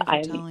Thank that you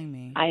for telling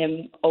me. I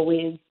am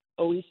always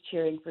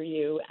cheering for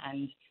you.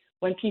 And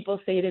when people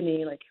say to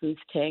me like, who's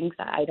Tinx,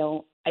 I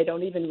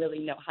don't even really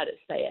know how to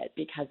say it,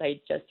 because I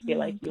just feel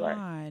like you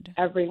are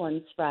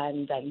everyone's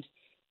friend, and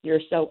you're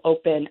so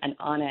open and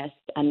honest,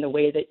 and the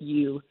way that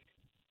you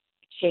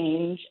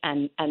change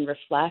and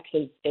reflect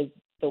is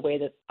the way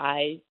that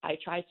I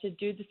try to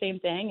do the same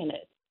thing. And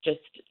it's just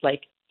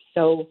like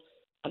so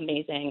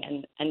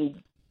amazing. And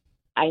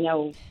I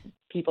know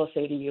people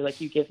say to you,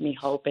 like, you give me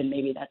hope, and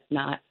maybe that's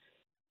not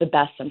the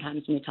best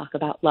sometimes when we talk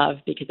about love,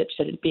 because it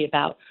shouldn't be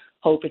about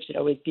hope. It should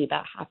always be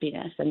about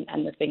happiness and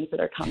the things that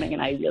are coming.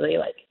 And I really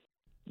like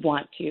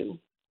want to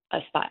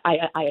aspire.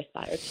 I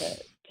aspire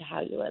to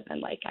how you live,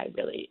 and like,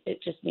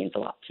 it just means a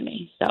lot to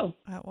me. So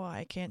well,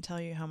 I can't tell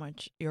you how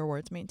much your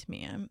words mean to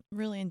me. I'm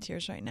really in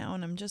tears right now,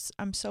 and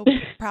I'm so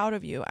proud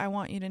of you. I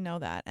want you to know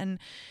that. And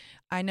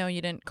I know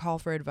you didn't call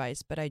for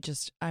advice, but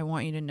I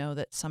want you to know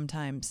that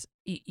sometimes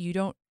you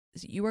don't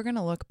you are going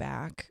to look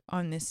back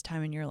on this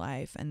time in your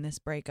life and this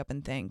breakup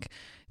and think,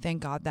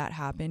 thank God that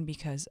happened,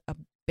 because a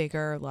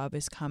bigger love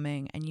is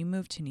coming, and you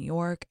moved to New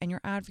York and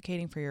you're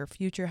advocating for your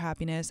future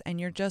happiness, and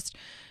you're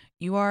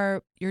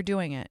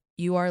doing it.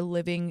 You are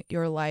living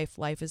your life.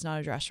 Life is not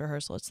a dress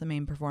rehearsal. It's the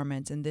main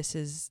performance. And this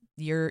is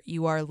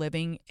you are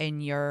living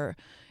in your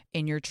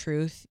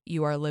truth.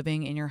 You are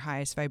living in your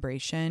highest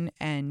vibration.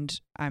 And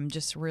I'm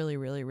just really,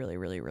 really, really,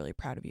 really, really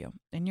proud of you.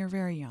 And you're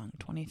very young,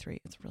 23.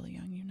 It's really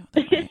young. You know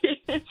that, right?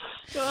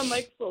 So I'm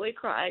like fully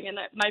crying, and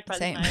my friends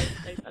Same. and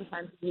I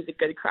sometimes need a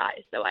good cry.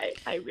 So I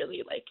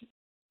really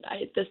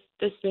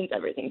this means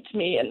everything to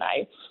me, and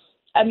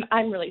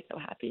I'm really so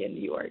happy in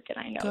New York, and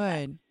I know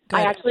Good.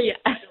 I actually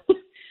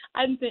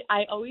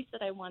I always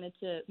said I wanted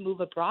to move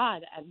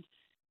abroad, and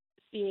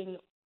seeing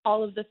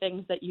all of the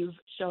things that you've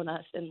shown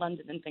us in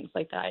London and things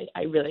like that,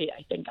 I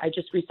think I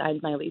just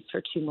re-signed my lease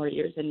for 2 more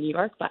years in New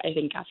York, but I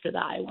think after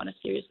that I want to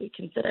seriously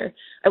consider.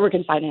 I work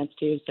in finance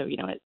too, so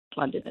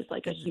London is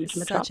like a huge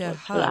metropolis. Such a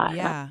for hub.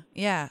 that.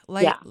 Yeah.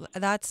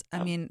 That's,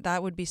 I mean,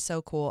 that would be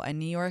so cool. And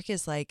New York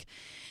is like,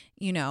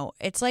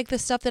 it's like the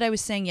stuff that I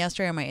was saying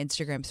yesterday on my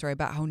Instagram story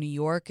about how New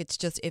York,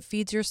 it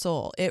feeds your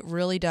soul. It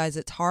really does.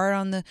 It's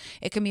hard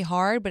it can be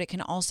hard, but it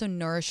can also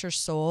nourish your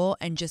soul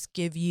and just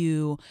give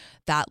you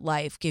that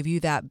life, give you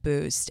that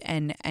boost.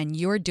 And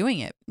you're doing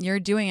it. You're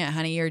doing it,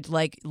 honey. You're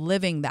like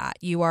living that.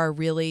 You are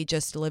really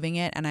just living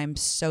it. And I'm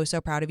so,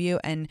 so proud of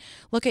you. And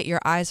look at your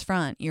eyes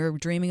front. You're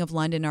dreaming of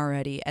London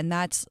already. And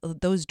that's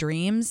those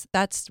dreams.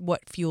 That's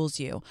what fuels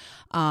you.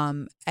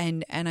 And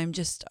I'm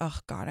just, oh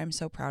God, I'm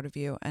so proud of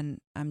you.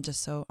 And I'm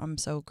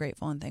so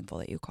grateful and thankful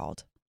that you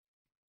called.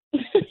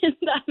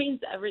 That means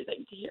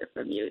everything to hear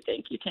from you.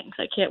 Thank you, Tinx.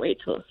 I can't wait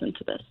to listen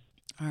to this.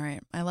 All right.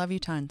 I love you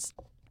tons.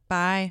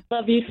 Bye.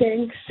 Love you,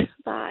 Tinx.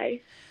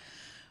 Bye.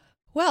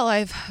 Well,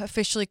 I've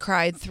officially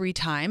cried 3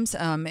 times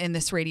in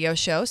this radio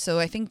show, so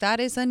I think that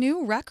is a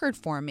new record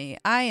for me.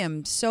 I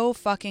am so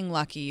fucking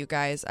lucky, you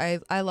guys.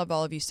 I love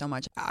all of you so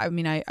much. I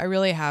mean, I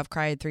really have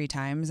cried 3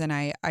 times, and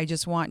I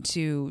just want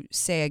to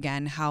say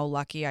again how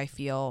lucky I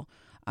feel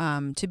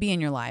to be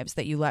in your lives,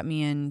 that you let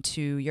me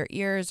into your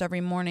ears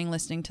every morning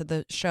listening to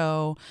the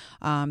show,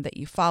 that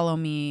you follow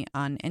me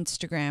on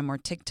Instagram or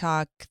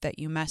TikTok, that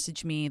you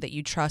message me, that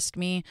you trust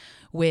me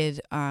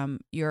with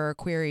your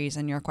queries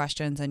and your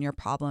questions and your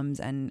problems.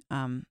 And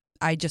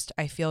I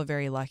feel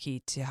very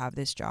lucky to have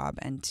this job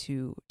and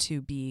to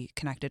be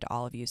connected to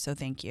all of you. So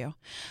thank you.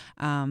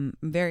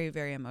 Very,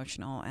 very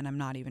emotional, and I'm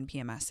not even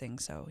PMSing,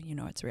 so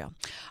it's real.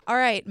 All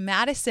right,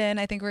 Madison,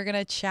 I think we're going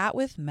to chat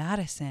with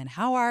Madison.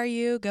 How are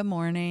you? Good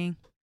morning.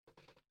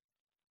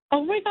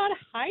 Oh my God.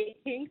 Hi,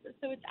 Tinx.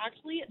 So it's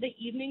actually the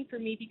evening for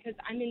me because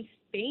I'm in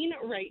Spain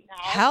right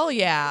now. Hell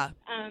yeah.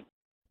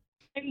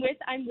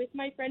 I'm with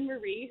my friend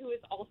Marie, who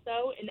is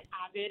also an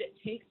avid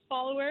Tinx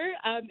follower,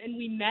 and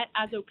we met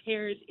as au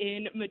pairs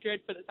in Madrid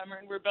for the summer,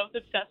 and we're both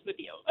obsessed with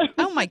you.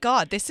 Oh my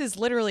God, this is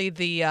literally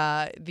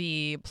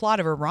the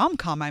plot of a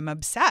rom-com. I'm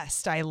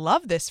obsessed. I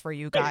love this for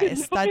you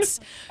guys. That's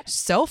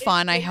so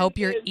fun. I hope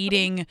you're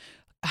eating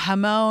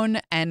jamon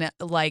and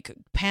like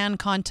pan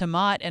con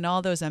tomate and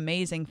all those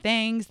amazing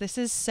things.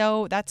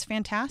 That's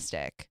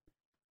fantastic.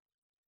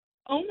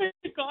 Oh my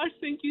gosh,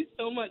 thank you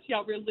so much.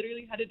 Yeah, we're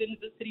literally headed into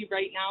the city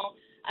right now.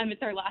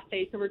 It's our last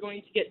day, so we're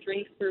going to get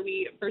drinks where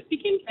we first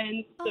became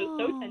friends. So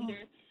tender.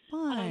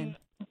 Fun.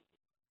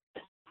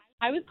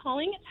 I was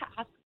calling to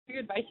ask for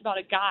your advice about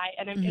a guy,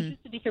 and I'm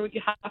interested to hear what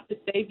you have to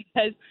say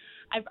because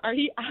I've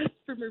already asked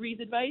for Marie's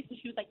advice, and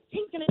she was like, "Hey,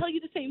 can I tell you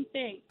the same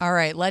thing?" All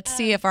right, let's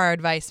see if our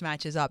advice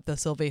matches up.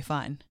 This will be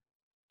fun.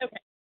 Okay.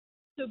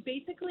 So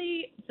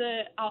basically,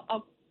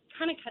 I'll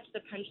kind of catch the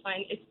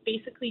punchline. It's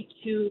basically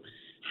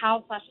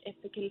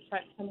how/if to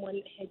confront someone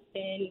that has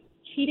been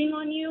cheating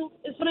on you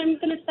is what I'm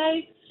going to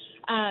say.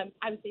 I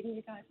was dating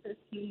a guy for a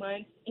few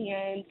months,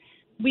 and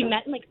we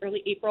met in like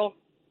early April.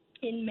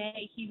 In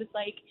May, he was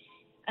like,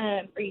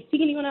 are you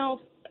seeing anyone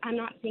else? I'm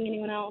not seeing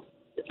anyone else.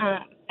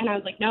 And I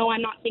was like, no,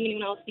 I'm not seeing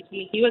anyone else. He told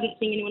me he wasn't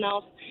seeing anyone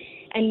else.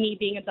 And me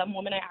being a dumb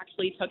woman, I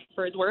actually took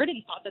for his word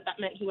and thought that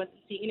meant he wasn't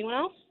seeing anyone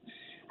else.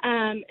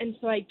 And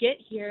so I get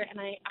here, and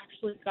I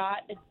actually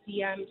got a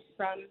DM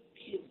from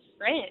his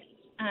friend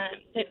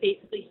that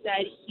basically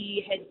said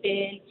he had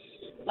been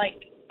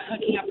like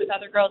hooking up with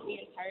other girls the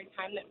entire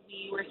time that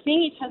we were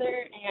seeing each other,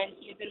 and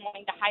he had been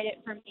wanting to hide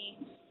it from me.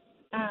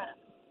 And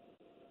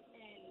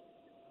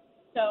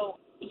so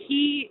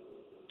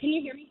can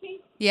you hear me,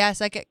 please?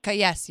 Yes,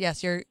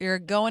 yes. You're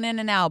going in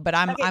and out, but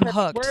I'm Okay,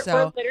 hooked.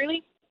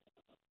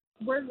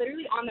 We're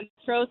literally on the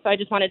metro, so I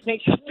just wanted to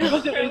make sure there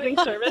wasn't losing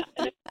service.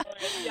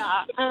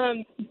 Yeah.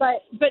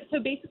 But so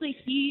basically,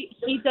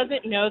 he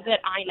doesn't know that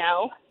I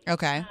know.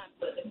 Okay.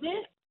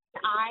 Then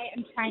I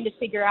am trying to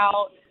figure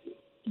out: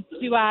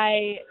 should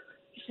I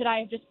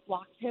have just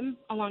blocked him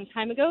a long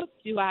time ago?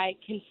 Do I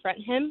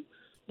confront him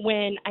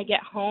when I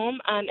get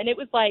home? And it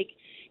was like,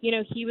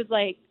 he was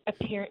like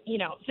apparent,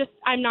 just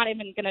I'm not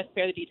even gonna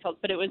spare the details,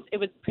 but it was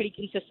pretty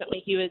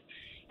consistently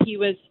he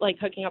was like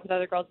hooking up with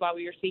other girls while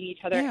we were seeing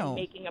each other and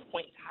making a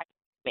point to hide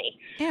me.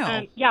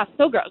 Ew. Yeah,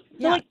 so gross.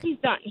 So, Yuck. like, he's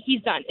done.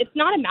 He's done. It's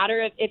not a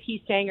matter of if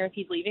he's staying or if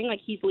he's leaving.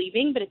 Like, he's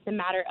leaving, but it's a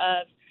matter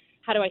of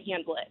how do I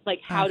handle it? Like,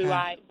 how do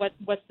I,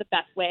 what's the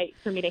best way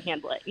for me to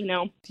handle it, you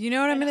know? Do you know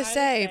what I'm going to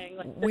say? Saying,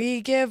 like,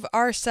 we give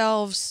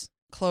ourselves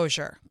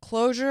closure.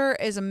 Closure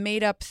is a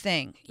made up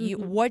thing.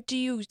 What do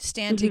you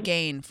stand to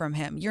gain from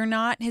him? You're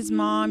not his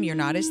mom. You're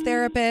not his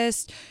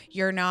therapist.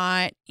 You're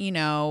not,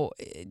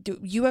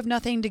 you have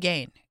nothing to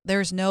gain.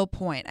 There's no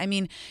point. I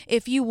mean,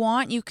 if you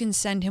want, you can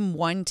send him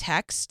one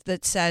text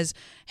that says,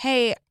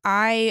 hey,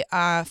 I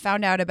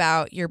found out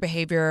about your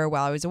behavior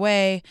while I was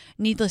away.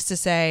 Needless to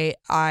say,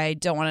 I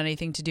don't want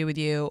anything to do with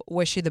you.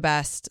 Wish you the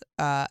best,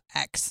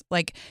 X.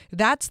 Like,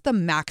 that's the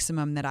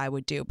maximum that I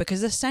would do,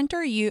 because the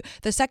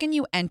second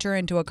you enter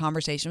into a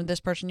conversation with this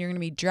person, you're going to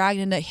be dragged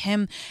into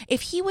him.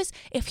 If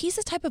he's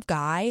the type of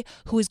guy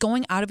who is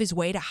going out of his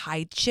way to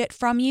hide shit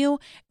from you,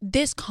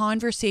 this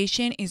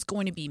conversation is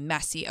going to be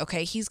messy,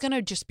 okay? He's going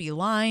to just be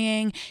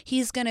lying.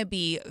 He's going to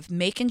be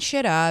making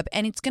shit up,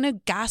 and it's going to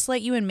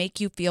gaslight you and make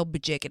you feel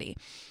bajiggity.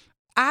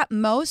 At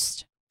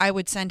most, I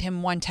would send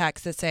him one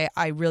text that say,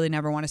 I really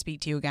never want to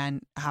speak to you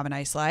again. Have a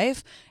nice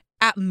life.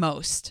 At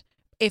most.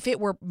 If it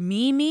were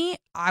me,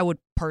 I would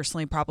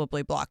personally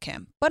probably block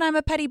him. But I'm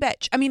a petty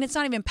bitch. I mean, it's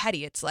not even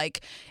petty. It's like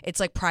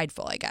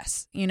prideful, I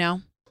guess, you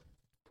know?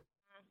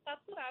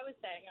 That's what I was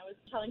saying. I was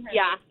telling her.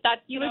 Yeah, that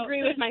you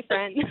agree with my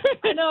friend.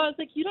 I know. I was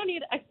like, you don't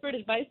need expert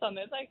advice on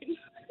this. I can.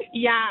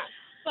 Yeah.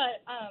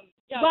 But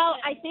yeah. Well,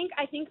 I think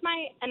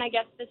and I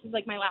guess this is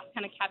like my last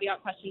kind of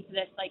caveat question to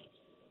this. Like,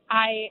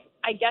 I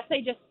guess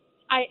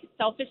I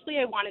selfishly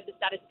I wanted the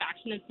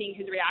satisfaction of seeing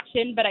his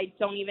reaction, but I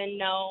don't even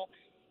know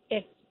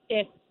if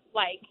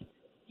like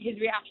his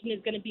reaction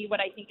is going to be what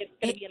I think it's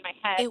going to be in my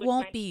head. It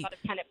won't be. Out of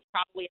 10, it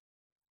probably.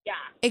 Yeah.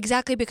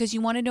 Exactly, because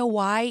you want to know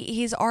why.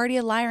 He's already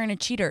a liar and a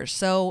cheater.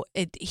 So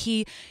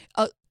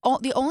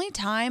the only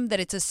time that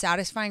it's a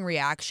satisfying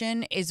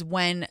reaction is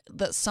when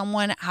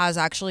someone has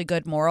actually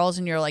good morals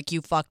and you're like,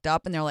 you fucked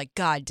up, and they're like,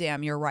 God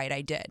damn, you're right,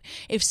 I did.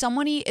 If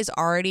somebody is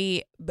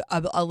already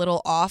a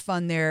little off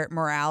on their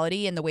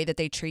morality and the way that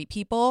they treat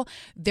people,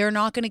 they're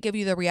not going to give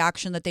you the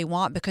reaction that they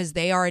want, because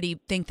they already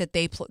think that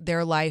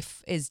their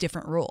life is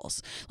different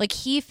rules. Like,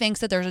 he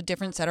thinks that there's a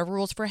different set of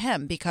rules for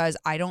him, because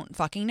I don't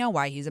fucking know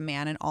why. He's a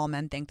man, and all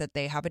men think that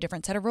they have a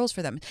different set of rules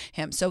for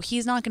him. So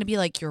he's not going to be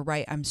like, you're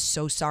right, I'm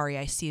so sorry,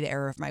 I see the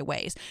error of my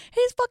ways.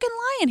 He's fucking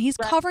lying. He's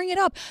covering it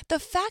up. The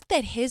fact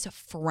that his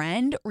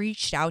friend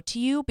reached out to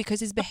you because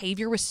his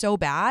behavior was so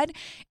bad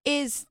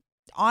is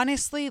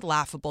honestly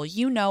laughable.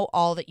 You know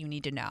all that you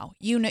need to know.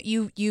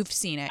 You've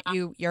seen it.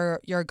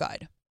 You're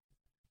good.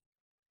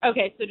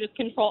 Okay, so just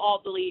control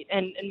alt delete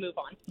and move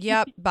on.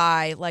 Yep,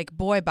 bye. Like,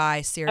 boy,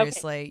 bye.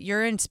 Seriously. Okay.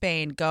 You're in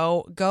Spain.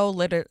 Go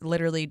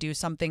literally do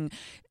something,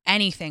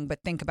 anything,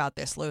 but think about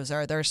this,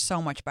 loser. There's so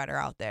much better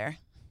out there.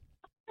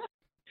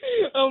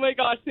 Oh my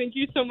gosh, thank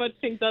you so much.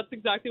 I think that's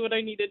exactly what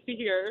I needed to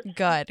hear.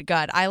 Good.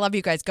 I love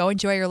you guys. Go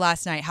enjoy your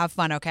last night. Have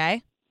fun,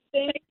 okay?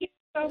 Thank you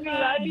so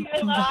much.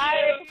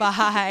 Bye.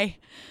 Bye.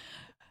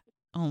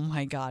 Oh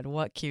my God,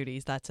 what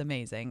cuties. That's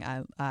amazing.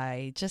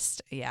 I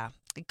just, yeah.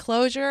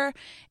 Closure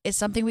is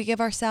something we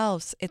give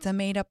ourselves. It's a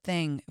made up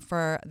thing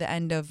for the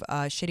end of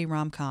shitty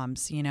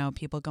rom-coms. You know,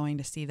 people going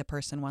to see the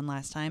person one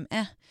last time.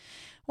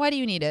 Why do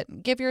you need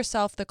it? Give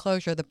yourself the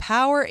closure. The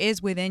power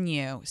is within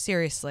you.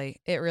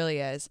 Seriously, it really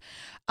is.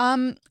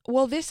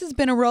 Well, this has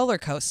been a roller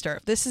coaster.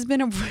 This has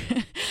been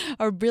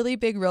a really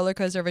big roller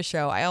coaster of a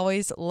show. I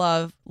always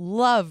love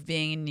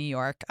being in New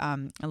York. I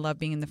love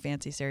being in the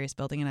Fancy Serious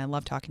building, and I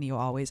love talking to you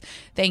always.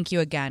 Thank you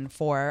again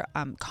for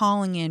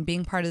calling in,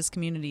 being part of this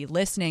community,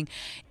 listening.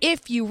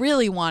 If you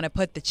really want to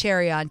put the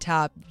cherry on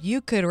top,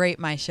 you could rate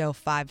my show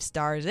 5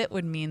 stars. It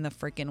would mean the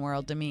freaking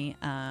world to me.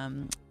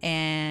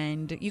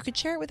 And you could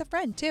share it with a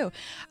friend too.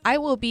 I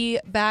will be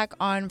back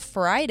on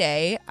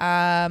Friday.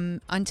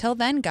 Until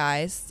then,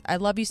 guys, I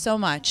love you so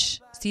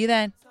much. See you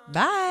then.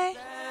 Bye.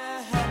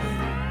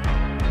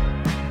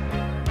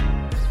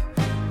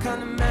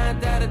 Kinda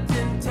mad that I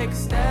didn't take a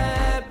step.